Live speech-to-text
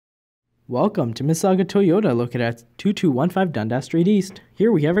Welcome to Mississauga Toyota, located at 2215 Dundas Street East.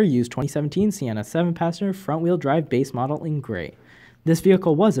 Here we have our used 2017 Sienna 7-passenger front-wheel drive base model in gray. This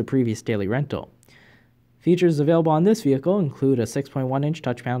vehicle was a previous daily rental. Features available on this vehicle include a 6.1-inch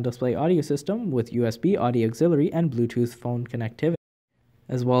touch panel display audio system with USB audio auxiliary and Bluetooth phone connectivity,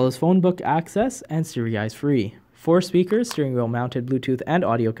 as well as phone book access and Sirius free. 4 speakers, steering wheel mounted Bluetooth and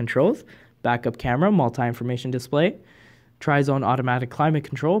audio controls, backup camera, multi-information display, tri-zone automatic climate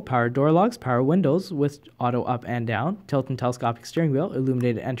control, power door locks, power windows with auto up and down, tilt and telescopic steering wheel,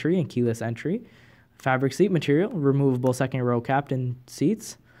 illuminated entry and keyless entry, fabric seat material, removable second row captain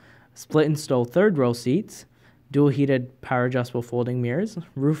seats, split and stow third row seats, dual heated power adjustable folding mirrors,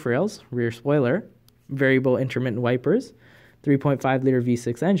 roof rails, rear spoiler, variable intermittent wipers, 3.5 liter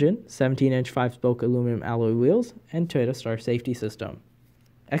V6 engine, 17-inch 5-spoke aluminum alloy wheels, and Toyota Star safety system.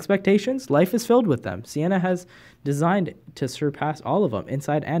 Expectations? Life is filled with them. Sienna has designed to surpass all of them,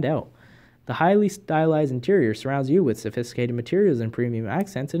 inside and out. The highly stylized interior surrounds you with sophisticated materials and premium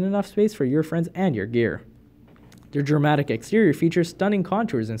accents and enough space for your friends and your gear. Their dramatic exterior features stunning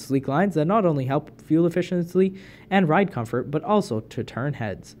contours and sleek lines that not only help fuel efficiency and ride comfort, but also to turn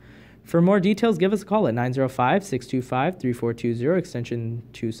heads. For more details, give us a call at 905-625-3420, extension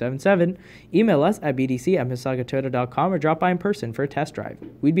 277. Email us at bdc@mississaugatota.com or drop by in person for a test drive.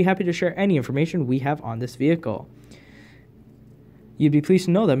 We'd be happy to share any information we have on this vehicle. You'd be pleased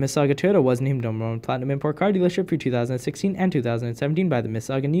to know that Mississauga Toyota was named #1 Platinum Import Car Dealership for 2016 and 2017 by the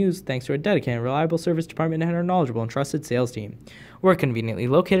Mississauga News, thanks to our dedicated and reliable service department and our knowledgeable and trusted sales team. We're conveniently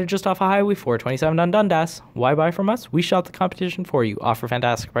located just off of Highway 427 on Dundas. Why buy from us? We shop the competition for you, offer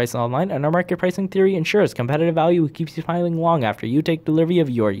fantastic prices online, and our market pricing theory ensures competitive value keeps you smiling long after you take delivery of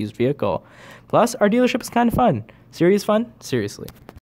your used vehicle. Plus, our dealership is kind of fun. Serious fun? Seriously.